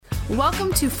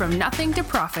Welcome to From Nothing to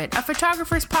Profit, a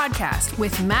photographer's podcast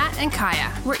with Matt and Kaya,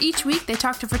 where each week they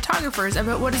talk to photographers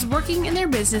about what is working in their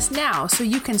business now so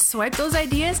you can swipe those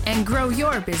ideas and grow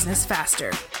your business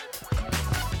faster.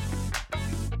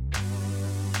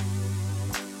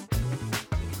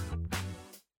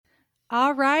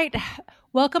 All right.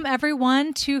 Welcome,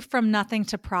 everyone, to From Nothing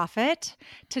to Profit.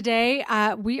 Today,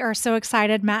 we are so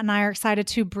excited. Matt and I are excited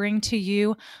to bring to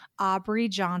you Aubrey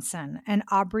Johnson. And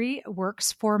Aubrey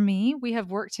works for me. We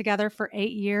have worked together for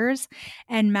 8 years,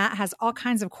 and Matt has all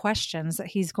kinds of questions that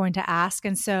he's going to ask.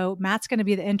 And so Matt's going to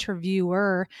be the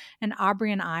interviewer, and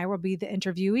Aubrey and I will be the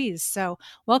interviewees. So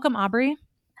welcome, Aubrey.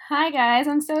 Hi, guys.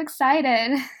 I'm so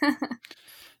excited.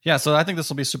 Yeah, so I think this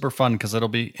will be super fun because it'll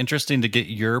be interesting to get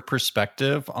your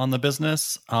perspective on the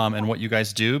business and what you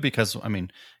guys do. Because, I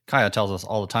mean, Kaya tells us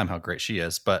all the time how great she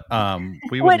is, but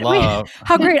we would love...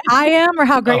 how great I am or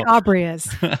how great Aubrey is?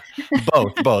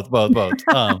 both.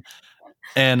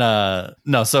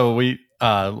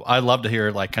 I'd love to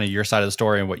hear like kind of your side of the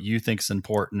story and what you think is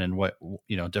important and what,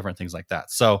 different things like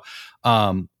that. So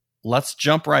let's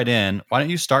jump right in. Why don't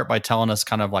you start by telling us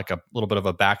kind of like a little bit of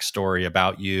a backstory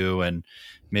about you and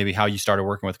maybe how you started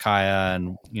working with Kaya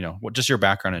and, what just your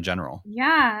background in general.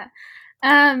 Yeah.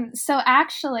 So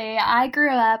actually, I grew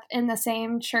up in the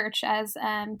same church as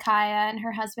Kaya and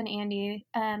her husband, Andy,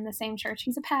 the same church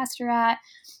he's a pastor at.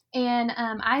 And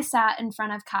I sat in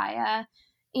front of Kaya.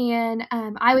 And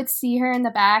I would see her in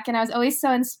the back, and I was always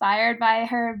so inspired by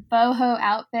her boho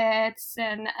outfits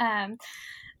and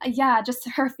just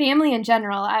her family in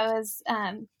general. I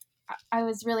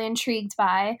was really intrigued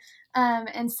by,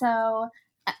 and so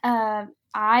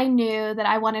I knew that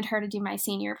I wanted her to do my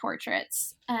senior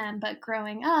portraits. But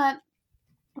growing up,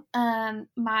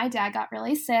 my dad got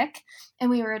really sick, and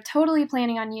we were totally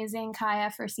planning on using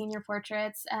Kaya for senior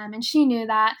portraits, and she knew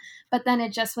that. But then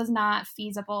it just was not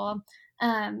feasible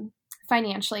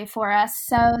financially for us.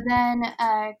 So then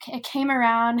it came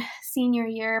around, senior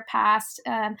year passed,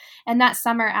 and that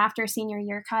summer after senior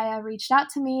year, Kaya reached out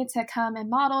to me to come and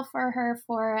model for her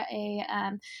for a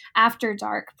After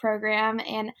Dark program.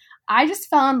 And I just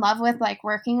fell in love with like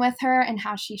working with her and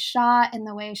how she shot and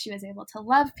the way she was able to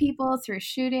love people through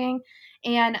shooting.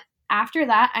 And after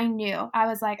that, I knew. I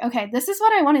was like, okay, this is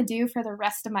what I want to do for the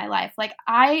rest of my life. Like,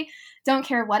 I don't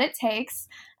care what it takes.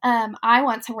 I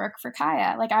want to work for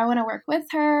Kaya. Like, I want to work with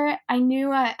her. I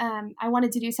knew I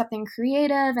wanted to do something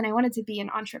creative, and I wanted to be an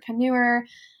entrepreneur.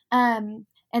 And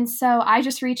so I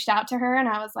just reached out to her, and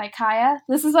I was like, Kaya,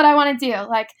 this is what I want to do.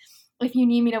 Like, if you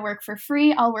need me to work for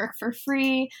free, I'll work for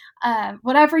free.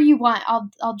 Whatever you want,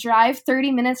 I'll drive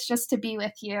 30 minutes just to be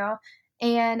with you.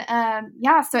 And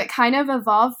so it kind of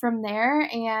evolved from there,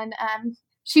 and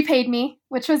she paid me,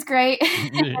 which was great.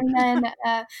 And then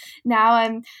now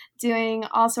I'm doing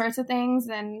all sorts of things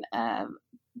and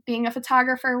being a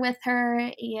photographer with her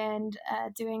and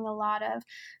doing a lot of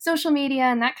social media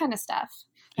and that kind of stuff.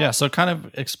 Yeah, so kind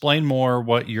of explain more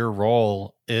what your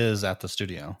role is at the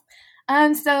studio.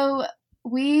 So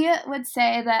we would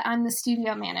say that I'm the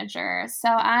studio manager. So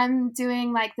I'm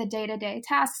doing like the day-to-day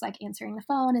tasks, like answering the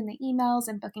phone and the emails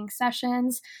and booking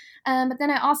sessions. But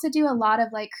then I also do a lot of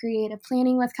like creative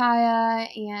planning with Kaya,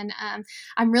 and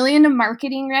I'm really into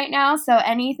marketing right now. So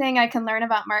anything I can learn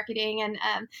about marketing and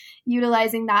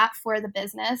utilizing that for the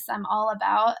business, I'm all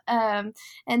about.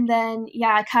 And then,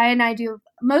 Kaya and I do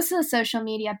most of the social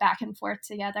media back and forth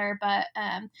together, but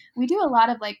we do a lot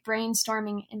of like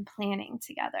brainstorming and planning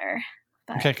together.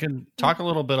 Okay, can talk a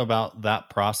little bit about that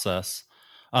process.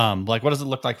 Like, what does it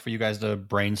look like for you guys to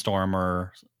brainstorm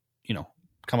or,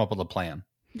 come up with a plan?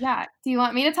 Yeah. Do you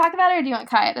want me to talk about it, or do you want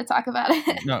Kaya to talk about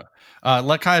it? No,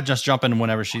 let Kaya just jump in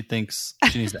whenever she thinks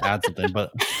she needs to add something.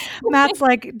 But Matt's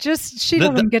like, she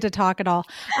doesn't get to talk at all.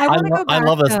 I want to go back. I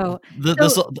love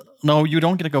this. No, you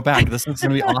don't get to go back. This is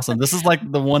going to be awesome. This is like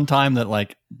the one time that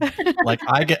like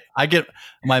I get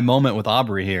my moment with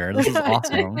Aubrey here. This is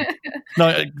awesome.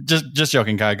 No, just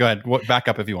joking, Kaya. Go ahead. Back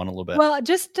up if you want a little bit. Well,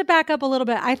 just to back up a little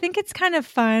bit, I think it's kind of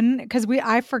fun because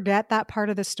I forget that part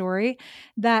of the story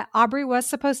that Aubrey was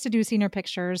supposed to do senior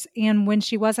pictures, and when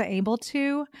she wasn't able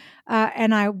to,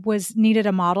 and I needed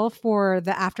a model for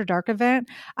the After Dark event,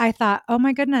 I thought, oh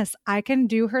my goodness, I can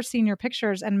do her senior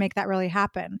pictures and make that really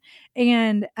happen.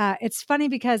 And it's funny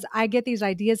because I get these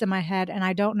ideas in my head, and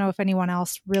I don't know if anyone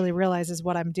else really realizes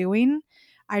what I'm doing.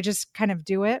 I just kind of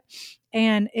do it.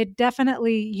 And it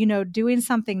definitely, doing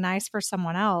something nice for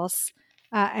someone else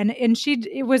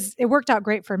It worked out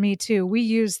great for me too. We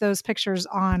used those pictures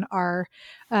on our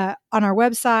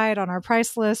website, on our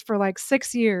price list for like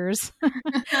 6 years.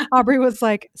 Aubrey was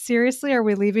like, seriously, are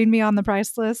we leaving me on the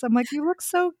price list? I'm like, you look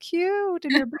so cute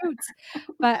in your boots.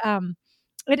 But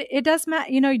it does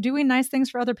matter, doing nice things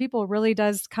for other people really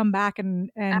does come back,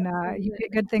 and you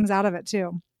get good things out of it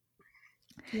too.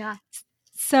 Yeah.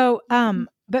 So,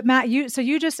 but Matt,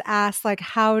 you just asked, like,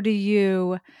 how do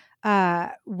you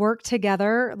work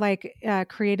together, like,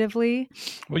 creatively?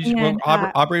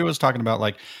 Aubrey was talking about,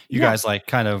 like, you guys, like,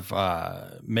 kind of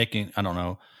making, I don't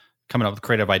know, coming up with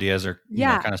creative ideas, or you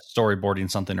know, kind of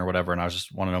storyboarding something or whatever. And I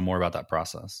just want to know more about that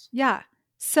process. Yeah.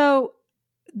 So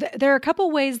there are a couple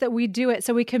ways that we do it.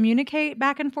 So we communicate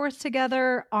back and forth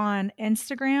together on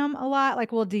Instagram a lot.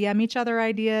 Like, we'll DM each other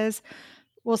ideas.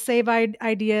 We'll save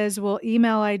ideas, we'll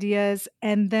email ideas,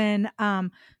 and then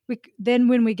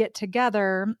when we get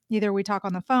together, either we talk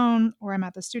on the phone or I'm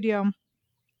at the studio,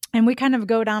 and we kind of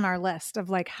go down our list of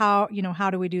like how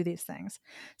do we do these things.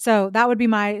 So that would be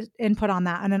my input on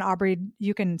that. And then Aubrey,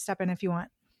 you can step in if you want.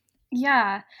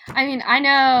 Yeah. I mean,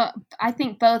 I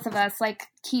think both of us like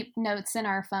keep notes in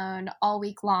our phone all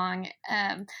week long.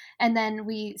 And then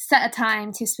we set a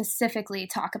time to specifically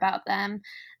talk about them,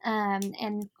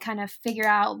 and kind of figure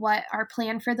out what our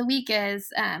plan for the week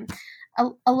is.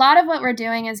 A lot of what we're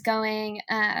doing is going,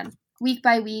 week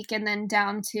by week and then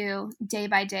down to day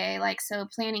by day. Like, so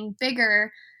planning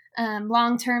bigger,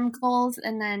 long-term goals,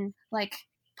 and then like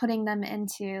putting them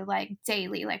into like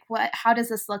daily, like how does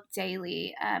this look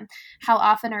daily? How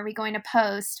often are we going to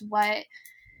post? What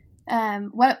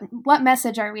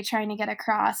message are we trying to get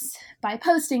across by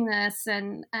posting this?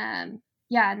 And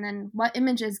and then what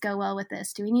images go well with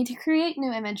this? Do we need to create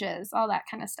new images? All that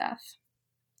kind of stuff.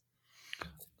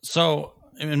 So,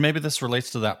 and maybe this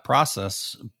relates to that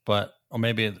process, or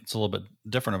maybe it's a little bit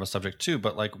different of a subject too,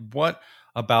 but like, what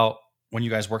about when you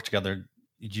guys work together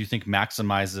do you think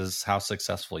maximizes how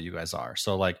successful you guys are?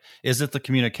 So like, is it the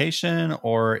communication,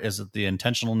 or is it the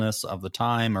intentionalness of the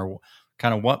time, or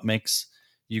kind of what makes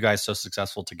you guys so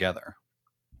successful together?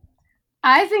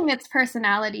 I think it's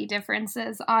personality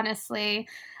differences, honestly.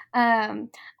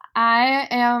 I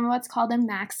am what's called a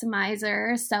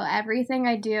maximizer. So everything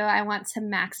I do, I want to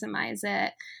maximize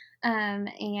it,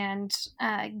 and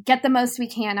get the most we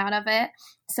can out of it.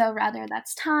 So rather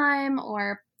that's time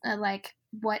or like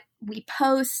what we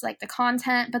post, like the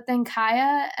content. But then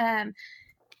Kaya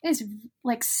is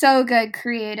like so good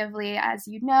creatively, as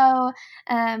you know,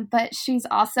 but she's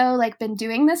also like been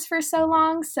doing this for so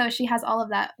long, so she has all of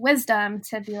that wisdom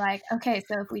to be like, okay,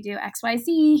 so if we do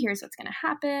XYZ, here's what's going to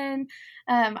happen.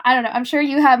 I don't know, I'm sure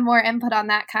you have more input on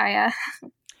that, Kaya.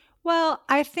 Well,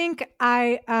 I think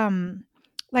I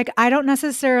don't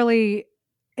necessarily,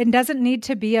 it doesn't need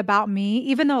to be about me,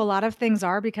 even though a lot of things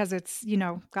are, because it's,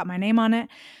 got my name on it.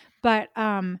 But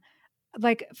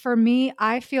like for me,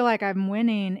 I feel like I'm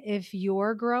winning if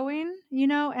you're growing,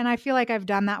 and I feel like I've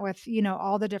done that with,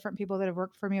 all the different people that have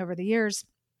worked for me over the years.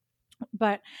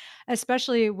 But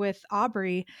especially with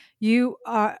Aubrey, you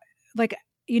like,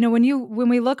 when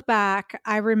we look back,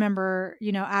 I remember,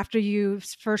 after you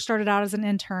first started out as an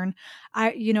intern,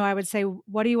 I would say,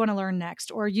 what do you want to learn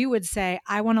next? Or you would say,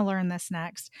 I want to learn this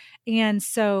next. And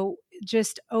so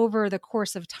just over the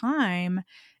course of time,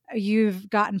 you've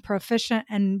gotten proficient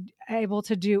and able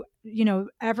to do,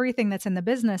 everything that's in the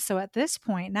business. So at this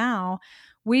point now,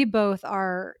 we both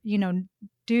are,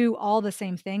 do all the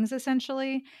same things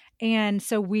essentially. And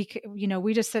so we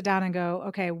just sit down and go,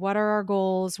 okay, what are our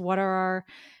goals? What are our,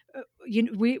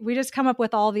 we just come up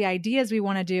with all the ideas we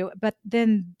want to do, but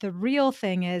then the real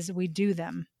thing is we do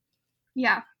them.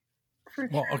 Yeah.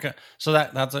 Well, okay. So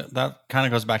that kind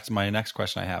of goes back to my next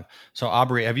question I have. So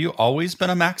Aubrey, have you always been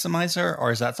a maximizer,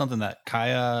 or is that something that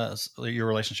your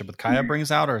relationship with Kaya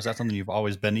brings out, or is that something you've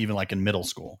always been, even like in middle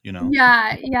school,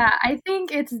 Yeah. I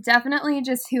think it's definitely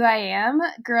just who I am.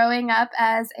 Growing up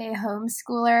as a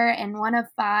homeschooler and one of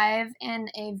 5 in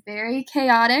a very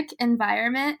chaotic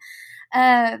environment,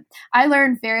 I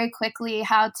learned very quickly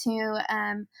how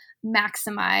to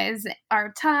maximize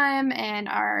our time and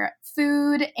our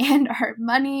food and our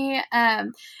money.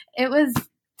 It was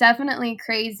definitely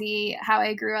crazy how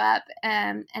I grew up,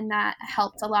 and that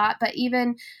helped a lot. But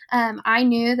even I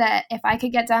knew that if I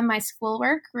could get done my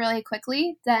schoolwork really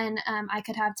quickly, then I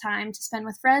could have time to spend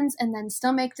with friends and then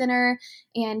still make dinner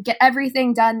and get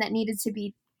everything done that needed to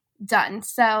be done.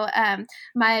 So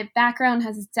my background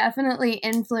has definitely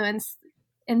influenced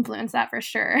that for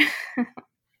sure.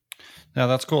 Yeah,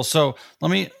 that's cool. So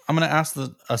I'm going to ask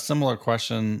a similar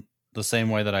question the same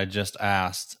way that I just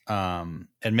asked. And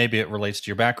maybe it relates to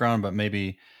your background, but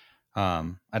maybe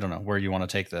I don't know where you want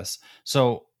to take this.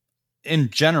 So in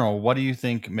general, what do you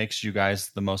think makes you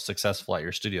guys the most successful at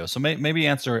your studio? So maybe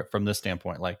answer it from this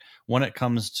standpoint. Like when it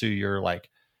comes to your, like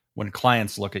when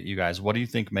clients look at you guys, what do you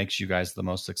think makes you guys the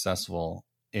most successful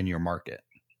in your market?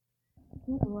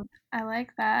 Ooh, I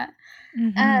like that.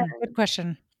 Good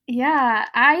question. Yeah,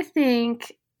 I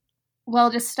think,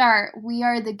 well, to start, we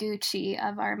are the Gucci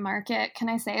of our market. Can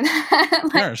I say that?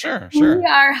 Like, Sure. We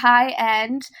are high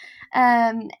end,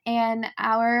 and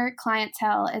our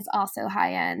clientele is also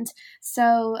high end.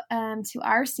 So to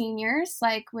our seniors,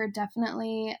 like we're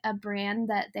definitely a brand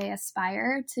that they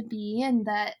aspire to be and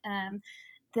that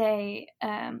they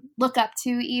look up to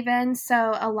even.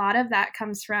 So a lot of that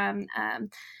comes from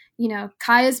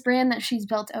Kaya's brand that she's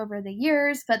built over the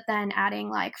years, but then adding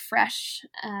like fresh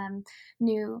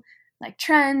new like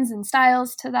trends and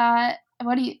styles to that.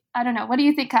 What do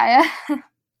you think, Kaya?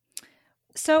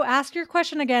 So ask your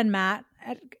question again, Matt,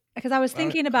 because I was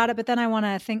thinking about it, but then I want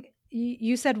to think,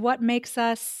 you said what makes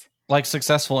us like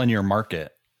successful in your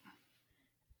market?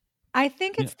 I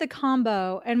think it's the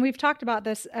combo, and we've talked about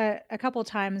this a couple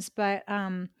times, but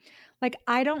like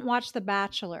I don't watch The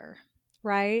Bachelor,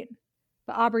 right?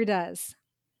 But Aubrey does.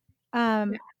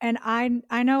 And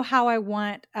I know how I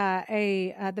want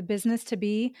the business to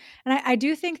be. And I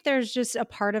do think there's just a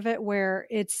part of it where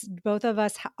it's both of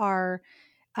us are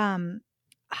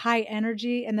high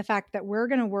energy, and the fact that we're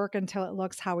going to work until it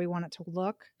looks how we want it to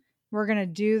look. We're going to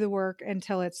do the work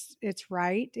until it's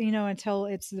right, until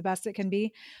it's the best it can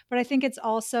be. But I think it's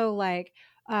also like,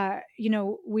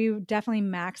 we definitely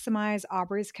maximize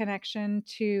Aubrey's connection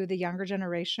to the younger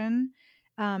generation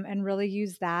and really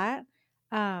use that.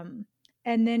 And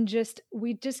then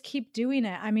we just keep doing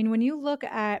it. I mean, when you look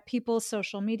at people's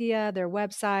social media, their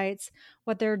websites,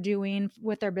 what they're doing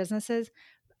with their businesses,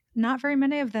 not very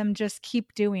many of them just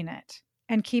keep doing it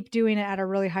and keep doing it at a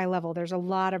really high level. There's a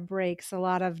lot of breaks, a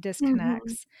lot of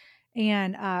disconnects.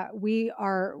 And we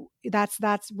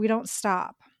don't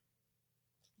stop.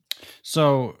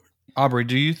 So Aubrey,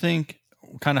 do you think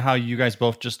kind of how you guys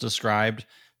both just described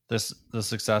the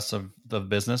success of the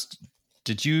business,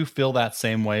 did you feel that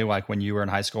same way like when you were in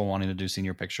high school wanting to do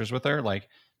senior pictures with her? Like,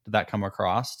 did that come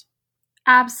across?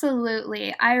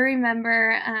 Absolutely. I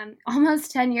remember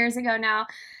almost 10 years ago now,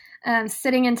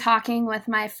 sitting and talking with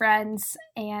my friends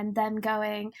and them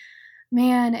going,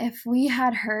 man, if we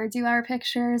had her do our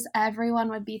pictures, everyone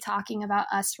would be talking about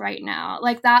us right now.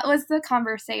 Like that was the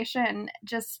conversation,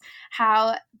 just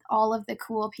how all of the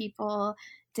cool people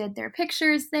did their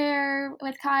pictures there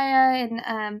with Kaya.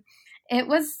 And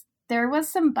there was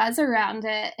some buzz around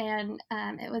it, and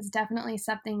it was definitely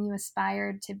something you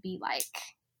aspired to be like.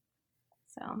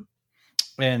 So.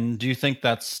 And do you think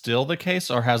that's still the case,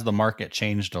 or has the market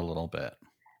changed a little bit?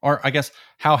 Or I guess,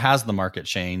 how has the market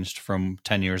changed from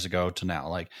 10 years ago to now?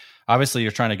 Like, obviously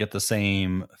you're trying to get the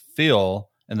same feel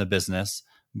in the business,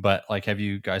 but like, have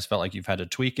you guys felt like you've had to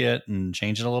tweak it and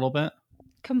change it a little bit?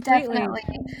 Completely.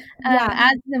 Definitely.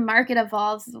 As the market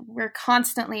evolves, we're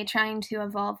constantly trying to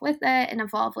evolve with it and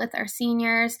evolve with our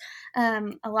seniors.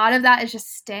 A lot of that is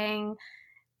just staying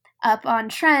up on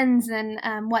trends and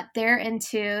what they're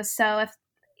into. So if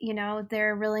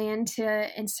they're really into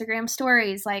Instagram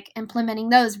stories, like implementing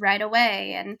those right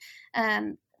away,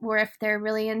 and or if they're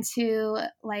really into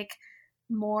like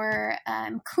more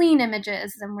clean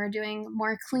images, then we're doing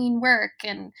more clean work,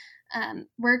 and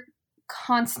we're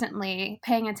constantly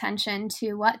paying attention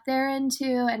to what they're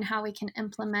into and how we can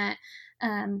implement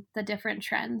the different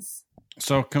trends.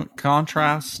 So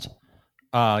contrast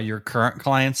your current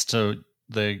clients to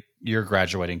your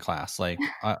graduating class. Like,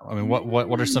 I mean,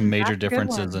 what are some major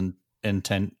differences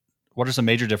what are some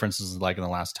major differences like in the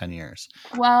last 10 years?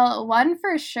 Well, one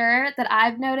for sure that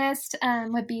I've noticed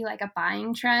would be like a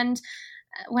buying trend.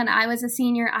 When I was a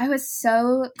senior, I was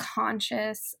so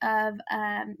conscious of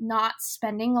not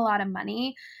spending a lot of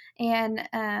money. And,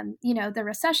 the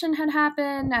recession had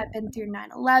happened. I've been through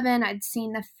 9/11. I'd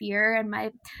seen the fear in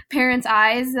my parents'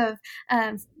 eyes of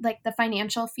like the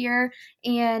financial fear.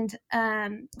 And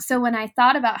so when I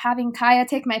thought about having Kaya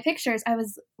take my pictures, I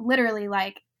was literally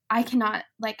like,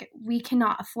 we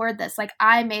cannot afford this. Like,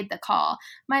 I made the call.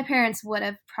 My parents would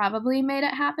have probably made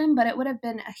it happen, but it would have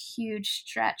been a huge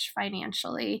stretch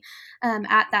financially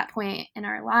at that point in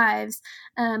our lives.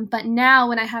 But now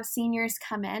when I have seniors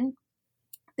come in,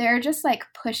 they're just like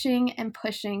pushing and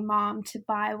pushing mom to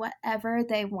buy whatever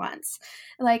they want.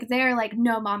 Like, they're like,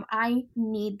 no, mom, I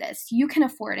need this. You can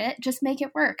afford it. Just make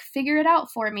it work. Figure it out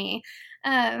for me.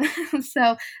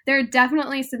 So there are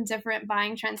definitely some different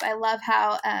buying trends. I love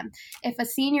how if a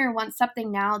senior wants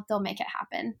something now, they'll make it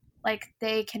happen. Like,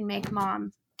 they can make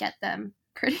mom get them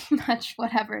pretty much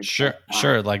whatever. Sure.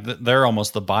 Like they're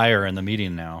almost the buyer in the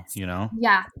meeting now,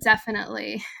 Yeah,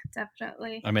 definitely.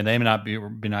 I mean, they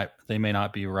may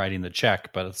not be writing the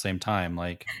check, but at the same time,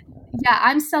 like, yeah,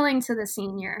 I'm selling to the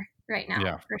senior right now.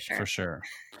 yeah, for sure.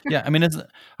 Yeah. I mean,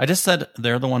 I just said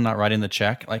they're the one not writing the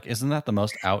check. Like, isn't that the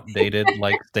most outdated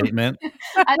statement?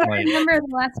 I don't remember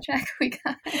the last check we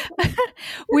got.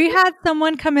 We had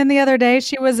someone come in the other day.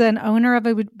 She was an owner of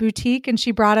a boutique and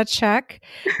she brought a check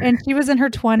and she was in her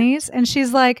 20s. And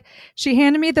she's like, she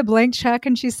handed me the blank check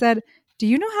and she said, "Do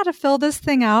you know how to fill this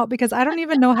thing out? Because I don't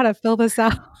even know how to fill this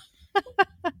out."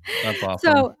 That's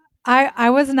awesome. So I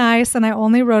was nice and I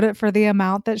only wrote it for the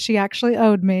amount that she actually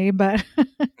owed me, but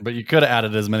but you could have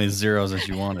added as many zeros as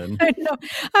you wanted. I know.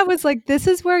 I was like, this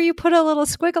is where you put a little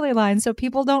squiggly line so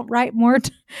people don't write more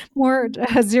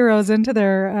zeros into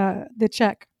their the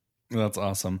check. That's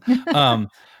awesome.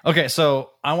 Okay,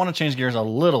 so I want to change gears a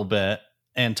little bit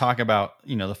and talk about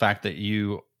the fact that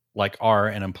you are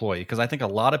an employee, because I think a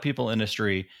lot of people in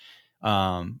industry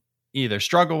either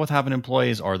struggle with having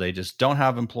employees or they just don't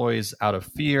have employees out of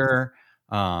fear.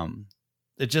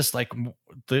 It just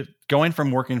going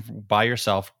from working by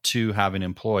yourself to having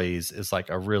employees is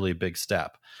a really big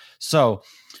step. So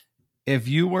if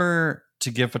you were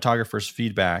to give photographers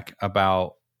feedback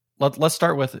about, let's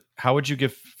start with, how would you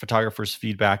give photographers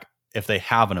feedback if they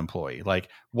have an employee?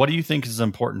 What do you think is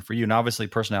important for you? And obviously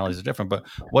personalities are different, but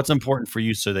what's important for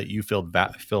you so that you feel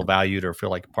valued or feel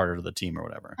like part of the team or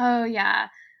whatever? Oh yeah.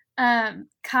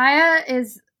 Kaya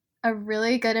is a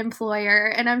really good employer,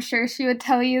 and I'm sure she would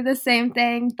tell you the same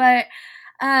thing, but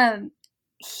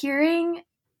hearing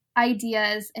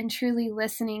ideas and truly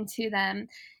listening to them,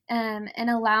 and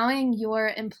allowing your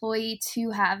employee to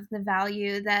have the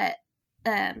value that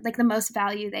the most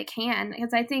value they can,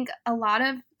 because I think a lot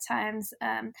of times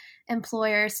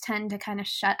employers tend to kind of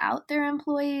shut out their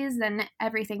employees and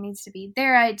everything needs to be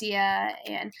their idea,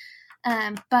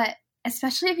 and but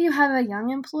especially if you have a young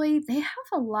employee, they have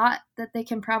a lot that they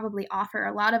can probably offer,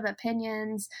 a lot of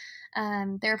opinions.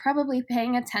 They're probably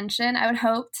paying attention, I would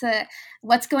hope, to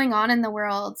what's going on in the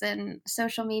world and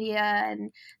social media.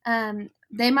 And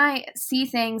they might see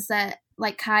things that,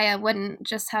 like Kaya wouldn't,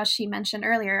 just how she mentioned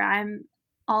earlier, I'm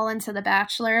all into The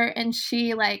Bachelor, and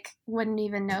she wouldn't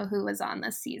even know who was on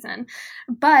this season.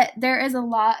 But there is a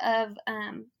lot of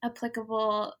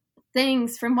applicable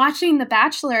things from watching The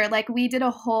Bachelor. We did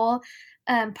a whole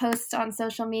post on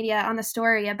social media on the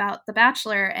story about The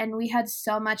Bachelor, and we had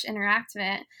so much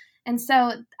interaction. And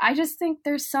so I just think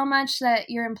there's so much that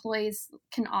your employees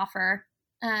can offer.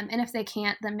 And if they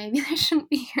can't, then maybe they shouldn't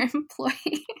be your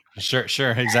employee. Sure,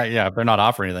 exactly. Yeah, if they're not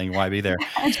offering anything, why be there?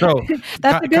 So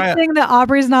that's a good thing that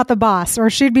Aubrey's not the boss, or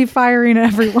she'd be firing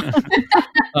everyone.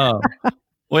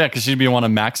 Well, yeah, because she'd be one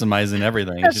of maximizing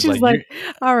everything. She's like,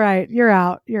 all right, you're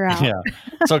out. Yeah.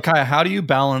 So Kaya, how do you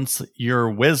balance your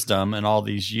wisdom and all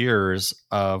these years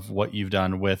of what you've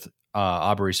done with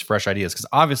Aubrey's fresh ideas? Because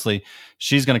obviously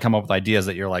she's going to come up with ideas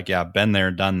that you're like, yeah, been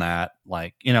there, done that.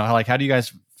 How do you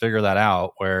guys figure that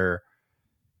out where,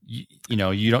 you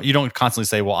don't constantly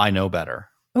say, well, I know better?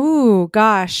 Ooh,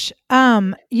 gosh.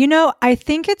 I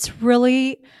think it's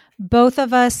really both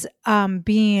of us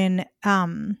being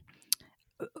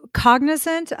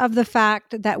cognizant of the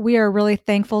fact that we are really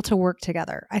thankful to work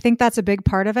together. I think that's a big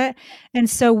part of it. And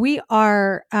so we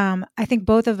are, I think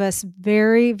both of us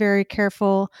very, very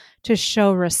careful to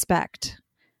show respect.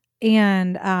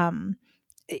 And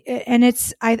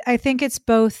it's, I think it's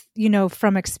both,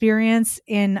 from experience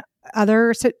in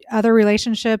other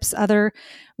relationships, other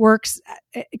works,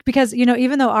 because,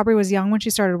 even though Aubrey was young when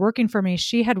she started working for me,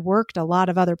 she had worked a lot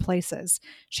of other places.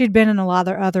 She'd been in a lot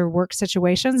of other work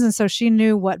situations. And so she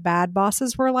knew what bad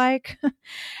bosses were like.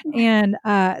 And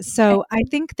so I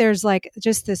think there's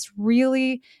just this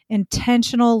really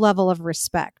intentional level of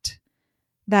respect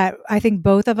that I think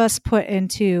both of us put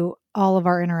into all of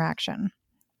our interaction.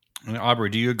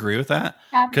 Aubrey, do you agree with that?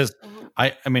 Because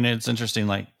I mean, it's interesting,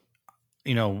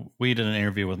 we did an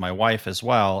interview with my wife as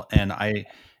well, and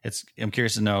I'm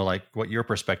curious to know what your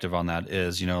perspective on that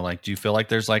is. Do you feel like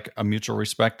there's a mutual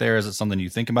respect there? Is it something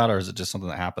you think about, or is it just something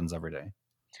that happens every day?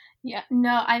 Yeah,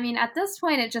 no, I mean, at this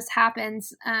point it just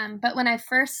happens. But when I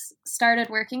first started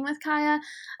working with Kaya,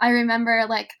 I remember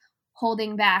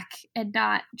holding back and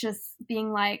not just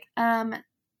being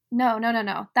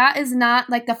no. That is not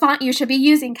the font you should be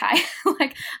using, Kaya.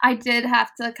 I did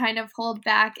have to kind of hold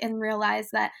back and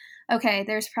realize that, okay,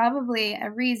 there's probably a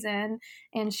reason,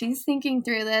 and she's thinking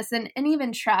through this, and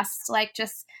even trust,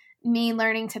 just me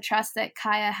learning to trust that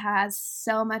Kaya has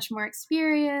so much more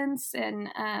experience, and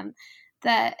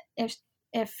that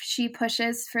if she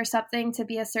pushes for something to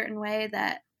be a certain way,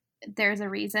 that there's a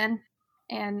reason.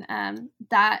 And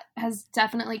that has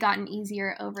definitely gotten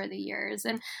easier over the years.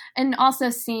 And also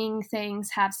seeing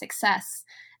things have success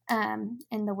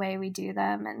in the way we do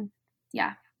them. And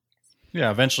yeah.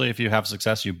 Yeah. Eventually, if you have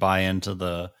success, you buy into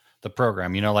the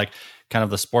program, like kind of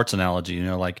the sports analogy,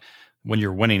 like when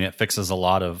you're winning, it fixes a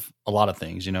lot of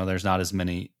things. There's not as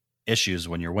many issues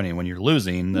when you're winning. When you're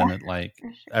losing, then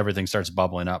everything starts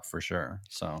bubbling up for sure.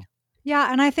 So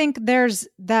yeah, and I think there's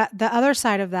that the other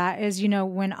side of that is,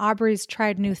 when Aubrey's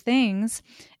tried new things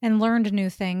and learned new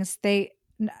things, it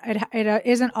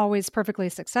isn't always perfectly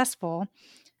successful.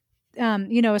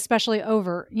 Especially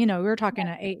over, we were talking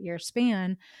an 8-year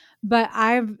span, but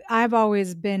I've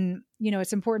always been,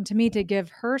 it's important to me to give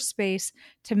her space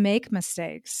to make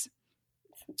mistakes.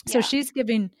 So she's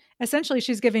giving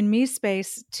me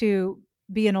space to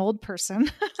be an old person.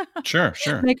 Sure.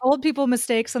 Make old people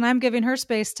mistakes. And I'm giving her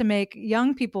space to make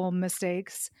young people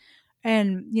mistakes.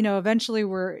 And, eventually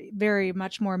we're very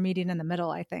much more meeting in the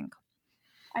middle, I think.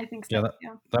 I think so.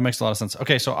 Yeah, that makes a lot of sense.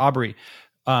 Okay. So Aubrey,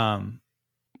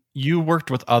 you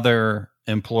worked with other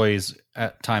employees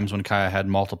at times when Kaya had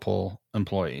multiple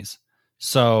employees.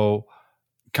 So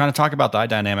kind of talk about that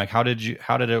dynamic. How did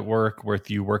it work with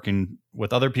you working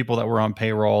with other people that were on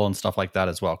payroll and stuff like that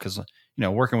as well? Because,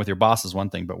 working with your boss is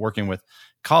one thing, but working with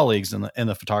colleagues in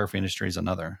the photography industry is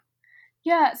another.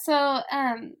 Yeah. So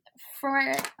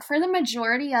for the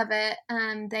majority of it,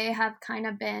 they have kind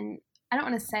of been, I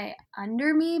don't want to say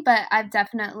under me, but I've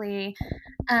definitely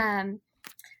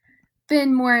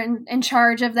been more in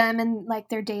charge of them and like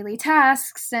their daily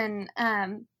tasks. And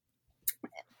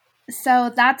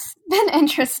so that's been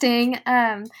interesting.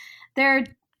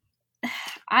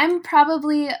 I'm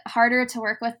probably harder to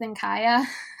work with than Kaya,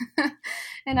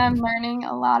 and I'm learning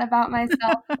a lot about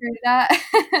myself through that.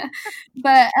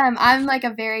 But I'm like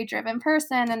a very driven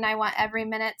person, and I want every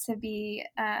minute to be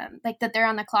like that they're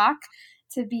on the clock,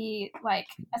 to be like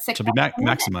a 6 to be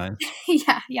maximized.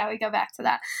 Yeah, we go back to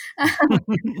that.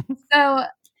 So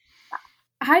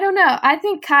I don't know. I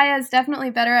think Kaya is definitely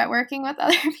better at working with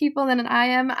other people than I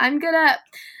am. I'm good at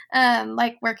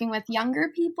like working with younger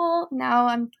people. Now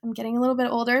I'm getting a little bit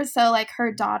older, so like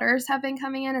her daughters have been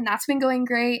coming in, and that's been going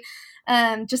great.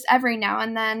 Just every now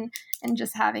and then, and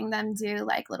just having them do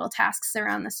like little tasks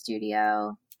around the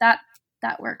studio, that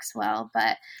works well.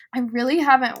 But I really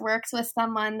haven't worked with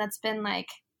someone that's been like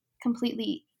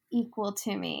completely equal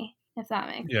to me, if that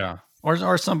makes sense.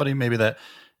 Or somebody maybe that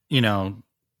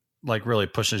like really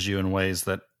pushes you in ways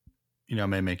that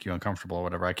may make you uncomfortable or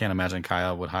whatever. I can't imagine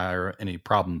Kaya would hire any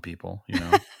problem people,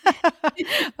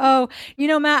 Oh,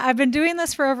 Matt, I've been doing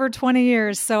this for over 20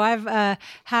 years. So I've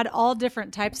had all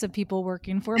different types of people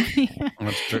working for me.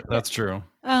 That's true.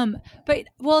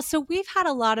 So we've had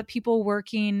a lot of people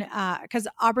working, because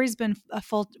Aubrey's been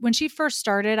when she first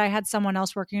started, I had someone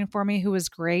else working for me who was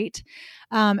great.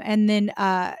 And then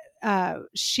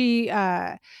she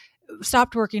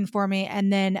stopped working for me.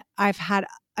 And then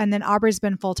Aubrey's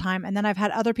been full time. And then I've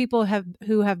had other people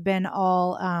who have been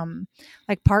all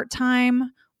like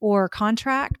part-time or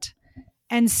contract.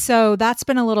 And so that's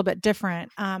been a little bit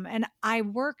different. And I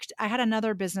had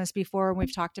another business before, and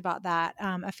we've talked about that,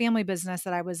 a family business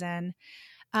that I was in.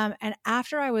 And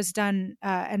after I was done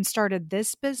and started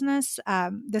this business,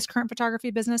 this current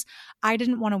photography business, I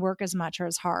didn't want to work as much or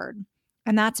as hard.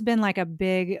 And that's been like a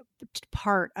big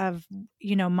part of,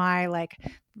 my like,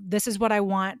 this is what I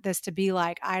want this to be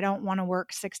like. I don't want to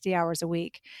work 60 hours a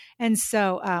week. And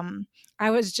so I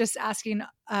was just asking,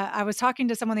 I was talking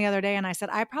to someone the other day, and I said,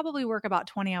 I probably work about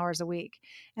 20 hours a week.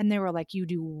 And they were like, you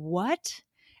do what?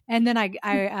 And then I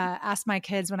asked my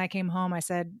kids when I came home, I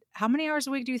said, how many hours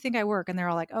a week do you think I work? And they're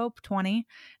all like, 20. And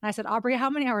I said, Aubrey, how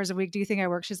many hours a week do you think I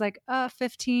work? She's like,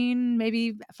 15,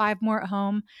 maybe 5 more at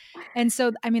home. And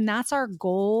so, that's our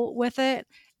goal with it.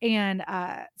 And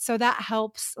so that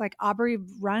helps. Like, Aubrey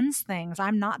runs things.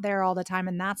 I'm not there all the time.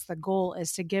 And that's the goal,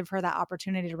 is to give her that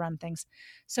opportunity to run things.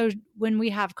 So when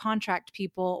we have contract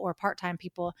people or part-time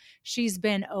people, she's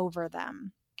been over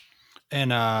them.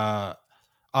 And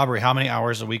Aubrey, how many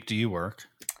hours a week do you work?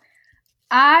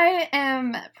 I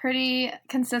am pretty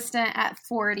consistent at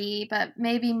 40, but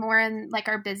maybe more in like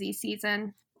our busy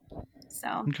season.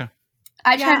 So okay.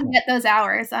 I try to get those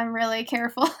hours. I'm really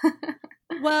careful.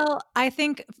 Well, I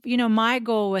think, my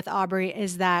goal with Aubrey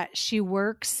is that she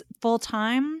works full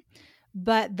time,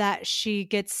 but that she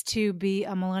gets to be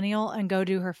a millennial and go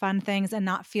do her fun things and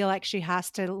not feel like she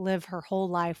has to live her whole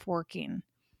life working.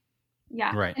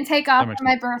 Yeah. Right. And take off for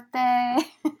my birthday.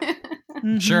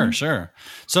 Mm-hmm. Sure.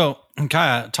 So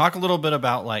Kaya, talk a little bit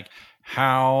about like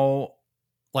how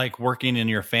like working in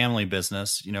your family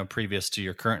business, previous to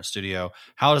your current studio,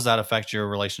 how does that affect your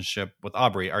relationship with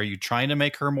Aubrey? Are you trying to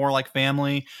make her more like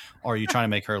family, or are you trying to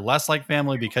make her less like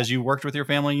family because you worked with your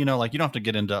family? Like you don't have to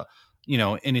get into,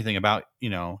 anything about,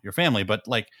 your family, but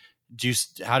like,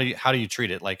 how do you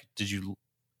treat it? Like, do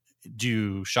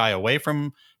you shy away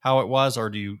from how it was, or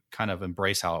do you kind of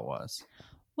embrace how it was?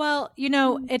 Well,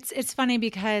 it's funny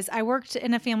because I worked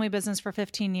in a family business for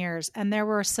 15 years, and there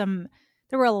were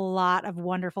a lot of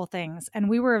wonderful things, and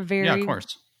we were of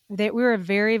course. we were a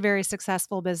very, very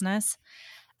successful business.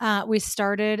 We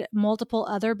started multiple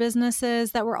other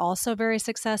businesses that were also very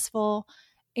successful,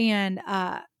 and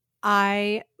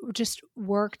I just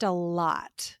worked a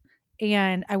lot.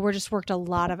 And I just worked a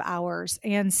lot of hours.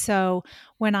 And so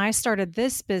when I started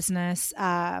this business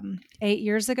 8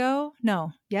 years ago,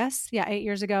 8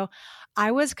 years ago,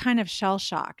 I was kind of shell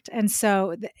shocked. And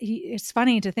so it's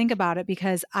funny to think about it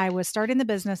because I was starting the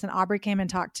business and Aubrey came and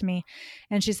talked to me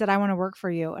and she said, I want to work for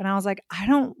you. And I was like, I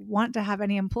don't want to have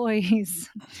any employees.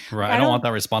 Right. I don't want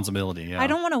that responsibility. Yeah. I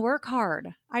don't want to work hard.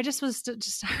 I just was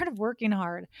just tired of working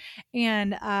hard.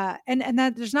 And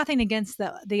that there's nothing against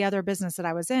the other business that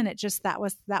I was in. It just, that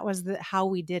was how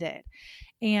we did it.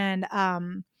 And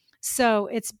so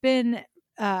it's been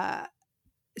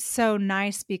so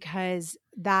nice because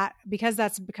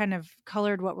that's kind of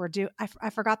colored what we're doing. I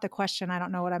forgot the question. I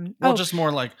don't know what I'm. Just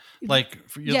more like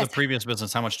for the previous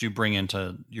business. How much do you bring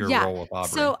into your role with Aubrey?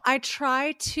 So I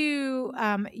try to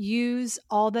use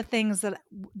all the things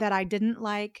that I didn't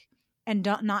like and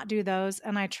not do those,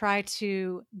 and I try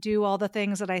to do all the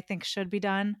things that I think should be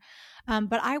done.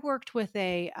 But I worked with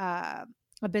a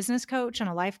business coach and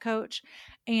a life coach,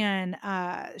 and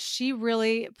she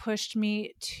really pushed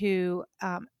me to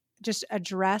just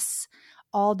address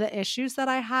all the issues that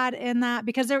I had in that,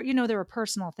 because there were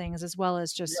personal things as well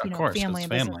as just, family and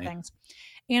business things.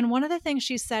 And one of the things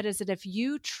she said is that if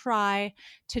you try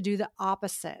to do the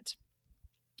opposite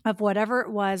of whatever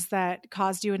it was that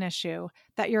caused you an issue,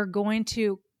 that you're going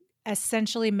to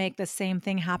essentially make the same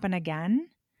thing happen again.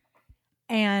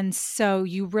 And so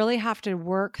you really have to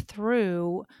work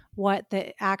through what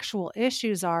the actual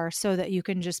issues are so that you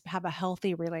can just have a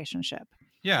healthy relationship.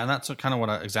 Yeah, and that's kind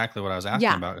of exactly what I was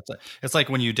asking about. It's like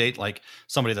when you date like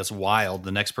somebody that's wild,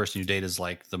 the next person you date is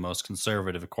like the most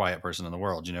conservative, quiet person in the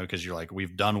world, because you're like,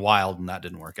 we've done wild and that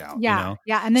didn't work out. Yeah,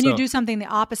 yeah, and then you do something the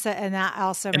opposite, and that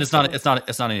also and it's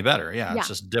not any better. Yeah, it's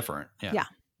just different. Yeah.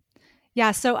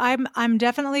 Yeah, so I'm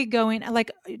definitely going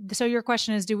like, so your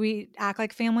question is, do we act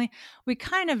like family? We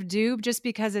kind of do, just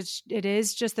because it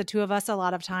is just the two of us a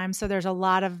lot of times. So there's a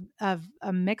lot of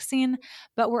mixing,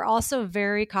 but we're also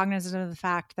very cognizant of the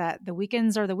fact that the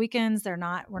weekends are the weekends. We're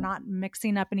not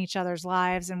mixing up in each other's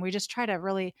lives, and we just try to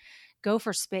really go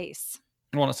for space.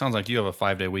 Well, it sounds like you have a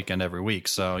 5-day weekend every week,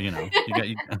 so you got.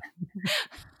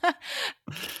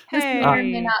 Hey,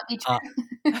 may not be true.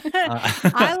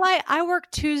 I work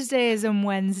Tuesdays and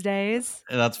Wednesdays.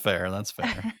 That's fair.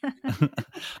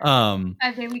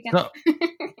 5-day weekend.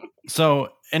 So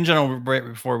in general, right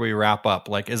before we wrap up,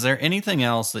 like, is there anything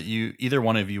else that either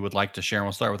one of you would like to share? And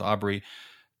we'll start with Aubrey.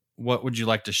 What would you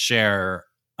like to share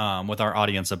with our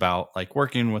audience about like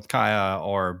working with Kaya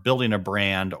or building a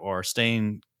brand or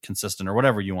staying consistent or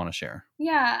whatever you want to share?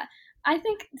 Yeah, I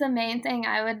think the main thing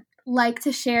I would like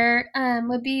to share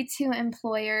would be to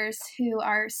employers who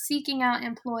are seeking out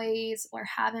employees or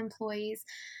have employees.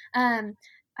 I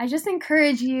just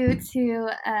encourage you to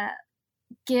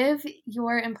give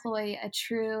your employee a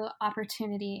true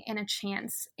opportunity and a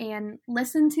chance, and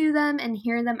listen to them and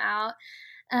hear them out,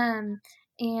 and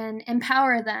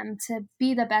empower them to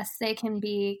be the best they can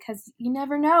be, because you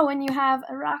never know when you have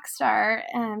a rock star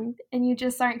and you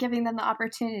just aren't giving them the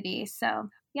opportunity. So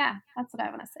yeah, that's what I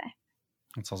want to say.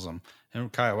 That's awesome.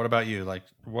 And Kaya, what about you? Like,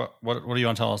 what do you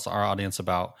want to tell us, our audience,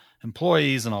 about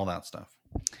employees and all that stuff?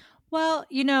 Well,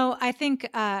 I think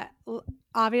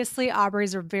obviously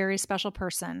Aubrey's a very special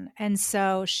person. And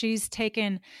so she's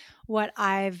taken what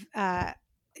I've, the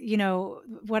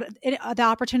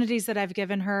opportunities that I've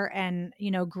given her and,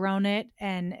 grown it.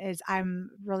 And I'm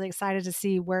really excited to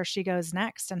see where she goes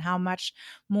next and how much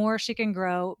more she can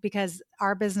grow, because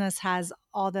our business has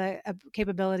all the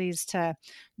capabilities to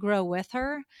grow with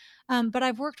her. But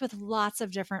I've worked with lots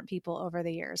of different people over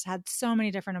the years, had so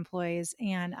many different employees.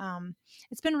 And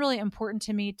it's been really important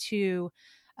to me to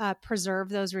preserve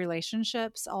those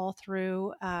relationships all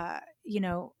through,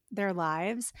 their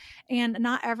lives. And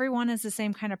not everyone is the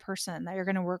same kind of person that you're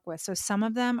going to work with. So some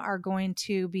of them are going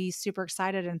to be super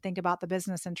excited and think about the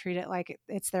business and treat it like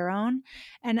it's their own.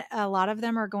 And a lot of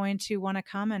them are going to want to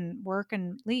come and work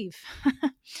and leave.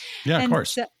 Yeah, of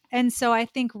course. And so I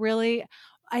think really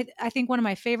I think one of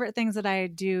my favorite things that I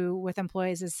do with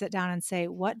employees is sit down and say,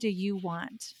 what do you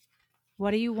want?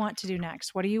 What do you want to do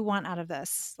next? What do you want out of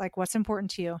this? Like, what's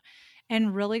important to you?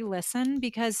 And really listen,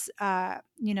 because, they're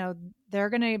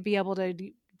going to be able to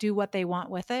do what they want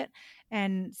with it.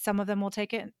 And some of them will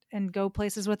take it and go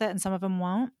places with it, and some of them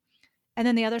won't. And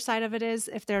then the other side of it is,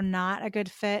 if they're not a good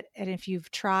fit, and if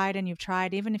you've tried,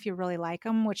 even if you really like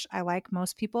them, which I like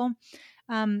most people,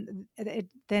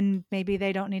 then maybe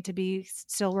they don't need to be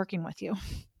still working with you.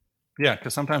 Yeah,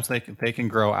 because sometimes they can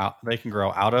grow out. They can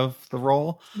grow out of the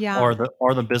role, yeah,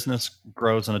 or the business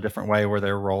grows in a different way where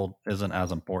their role isn't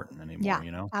as important anymore.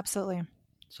 Yeah, absolutely.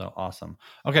 So awesome.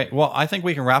 Okay, well, I think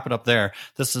we can wrap it up there.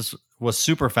 This was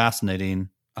super fascinating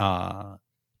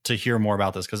to hear more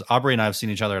about this, because Aubrey and I have seen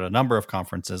each other at a number of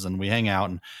conferences, and we hang out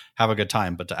and have a good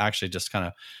time. But to actually just kind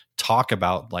of talk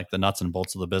about like the nuts and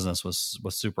bolts of the business was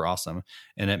super awesome,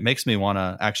 and it makes me want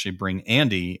to actually bring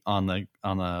Andy on the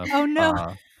on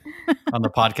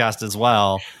the podcast as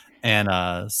well,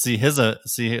 and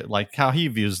see like how he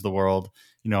views the world,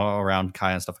 around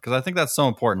Kaya and stuff, because I think that's so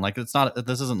important. Like,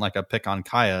 this isn't like a pick on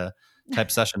Kaya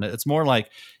type session. It's more like,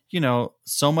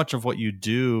 so much of what you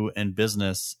do in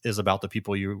business is about the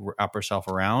people you wrap yourself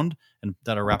around and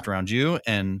that are wrapped around you.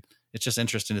 And it's just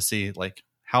interesting to see like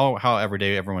how every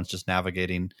day everyone's just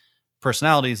navigating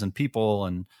personalities and people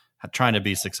and trying to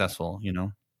be successful,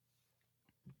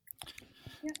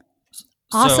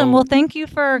 Awesome. Well, thank you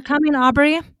for coming,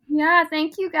 Aubrey. Yeah,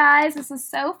 thank you guys. This is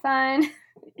so fun.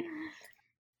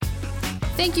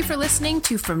 Thank you for listening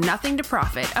to From Nothing to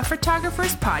Profit, a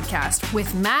photographer's podcast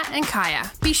with Matt and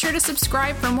Kaya. Be sure to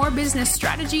subscribe for more business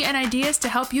strategy and ideas to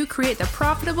help you create the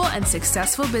profitable and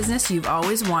successful business you've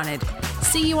always wanted.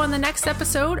 See you on the next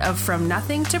episode of From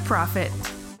Nothing to Profit.